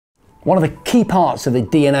One of the key parts of the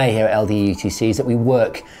DNA here at LDE UTC is that we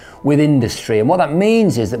work with industry, and what that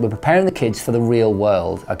means is that we're preparing the kids for the real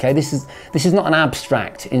world. Okay, this is not an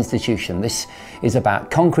abstract institution. This is about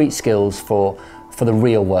concrete skills for the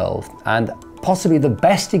real world, and possibly the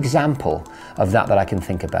best example of that I can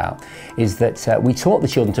think about is that we taught the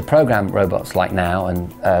children to program robots like NAO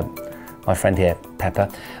and my friend here, Pepper,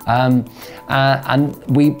 and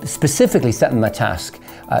we specifically set them a task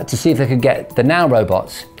to see if they could get the NAO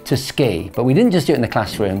robots to ski. But we didn't just do it in the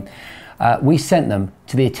classroom, we sent them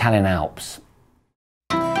to the Italian Alps.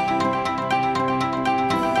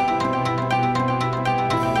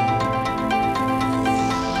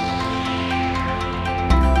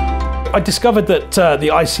 I discovered that the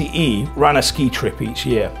ICE ran a ski trip each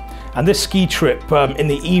year, and this ski trip, in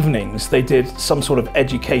the evenings, they did some sort of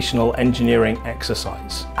educational engineering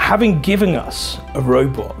exercise. Having given us a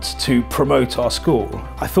robot to promote our school,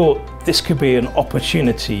 I thought this could be an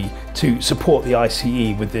opportunity to support the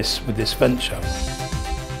ICE with this venture.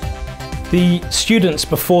 The students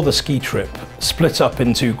before the ski trip split up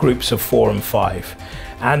into groups of 4 and 5,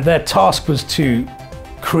 and their task was to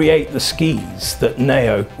create the skis that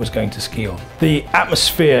NAO was going to ski on. The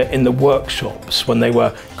atmosphere in the workshops when they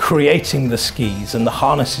were creating the skis and the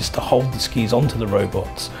harnesses to hold the skis onto the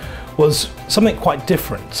robots was something quite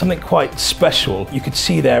different, something quite special. You could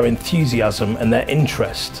see their enthusiasm and their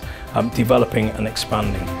interest developing and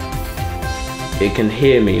expanding. It can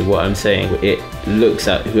hear me what I'm saying. It looks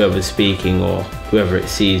at whoever's speaking or whoever it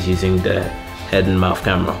sees using the head and mouth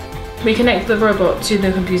camera. We connect the robot to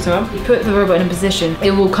the computer. We put the robot in a position. It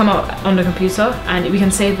will come up on the computer and we can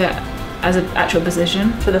save it as an actual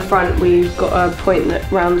position. For the front, we've got a point that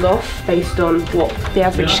rounds off based on what the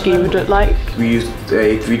average ski would look like. We used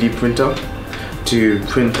a 3D printer to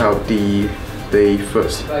print out the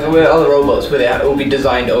first. Like with other robots, where it will be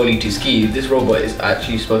designed only to ski, this robot is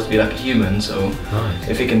actually supposed to be like a human, so nice.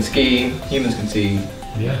 If it can ski, humans can see,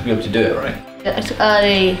 be able to do it, right? It's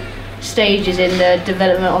early stages in the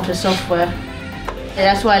development of the software.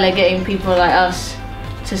 That's why they're getting people like us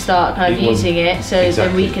to start kind of using it, so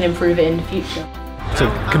then we can improve it in the future. So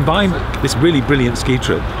combine this really brilliant ski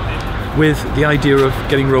trip with the idea of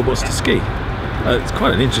getting robots to ski. It's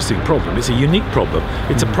quite an interesting problem. It's a unique problem.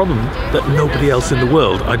 It's a problem that nobody else in the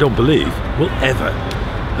world, I don't believe, will ever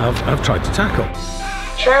have tried to tackle.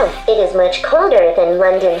 Ciao, it is much colder than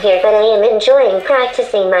London here, but I am enjoying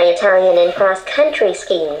practicing my Italian and cross-country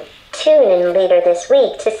skiing. Tune in later this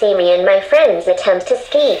week to see me and my friends attempt to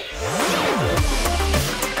ski.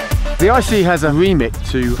 The IC has a remit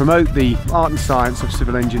to promote the art and science of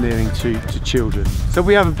civil engineering to children. So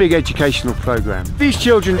we have a big educational program. These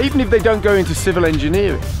children, even if they don't go into civil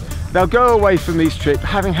engineering, they'll go away from these trips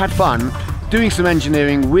having had fun doing some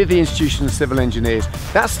engineering with the Institution of Civil Engineers.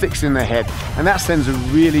 That sticks in their head and that sends a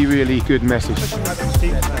really, really good message.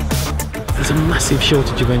 There's a massive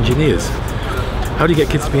shortage of engineers. How do you get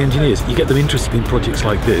kids to be engineers? You get them interested in projects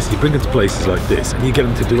like this, you bring them to places like this, and you get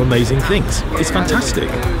them to do amazing things. It's fantastic.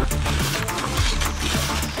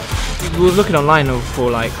 We were looking online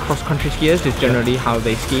for like cross-country skiers, just generally how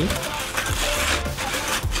they ski.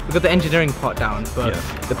 We got the engineering part down, but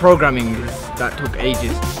the programming, that took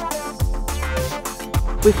ages.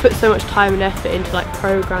 We've put so much time and effort into like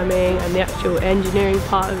programming and the actual engineering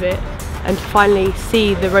part of it, and to finally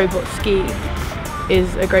see the robot ski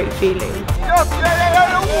is a great feeling.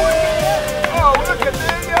 Oh, look at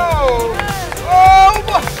this, yo! Oh,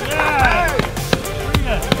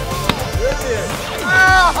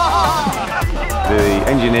 The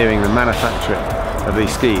engineering, the manufacturing of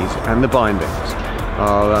these skis and the bindings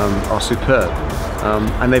are superb,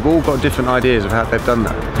 and they've all got different ideas of how they've done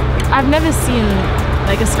that. I've never seen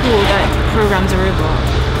like a school that programs a robot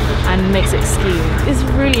and makes it ski. It's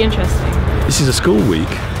really interesting. This is a school week,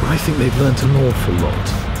 but I think they've learnt an awful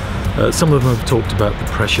lot. Some of them have talked about the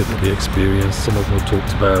pressure that they experience, some of them have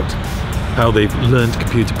talked about how they've learned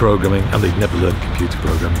computer programming and they've never learned computer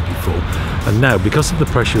programming before. And now, because of the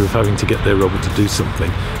pressure of having to get their robot to do something,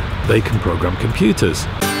 they can program computers.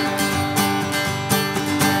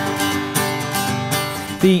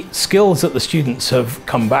 The skills that the students have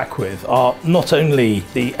come back with are not only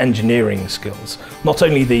the engineering skills, not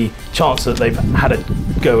only the chance that they've had a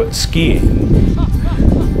go at skiing,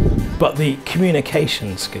 but the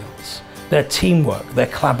communication skills, their teamwork, their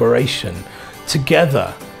collaboration,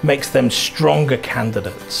 together makes them stronger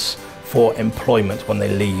candidates for employment when they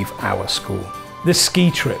leave our school. This ski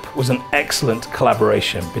trip was an excellent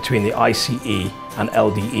collaboration between the ICE and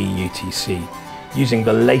LDE UTC, using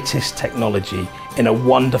the latest technology in a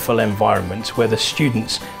wonderful environment where the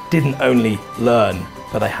students didn't only learn,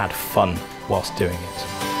 but they had fun whilst doing it.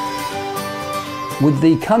 With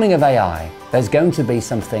the coming of AI, there's going to be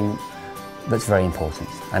something that's very important,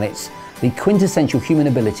 and it's the quintessential human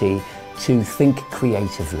ability to think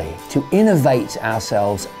creatively, to innovate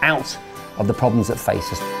ourselves out of the problems that face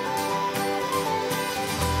us.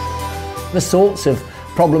 The sorts of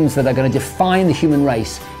problems that are going to define the human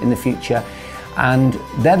race in the future, and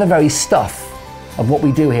they're the very stuff of what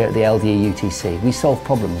we do here at the LDE UTC. We solve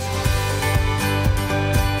problems.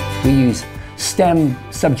 We use STEM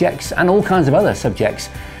subjects and all kinds of other subjects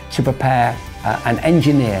to prepare and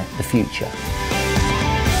engineer the future.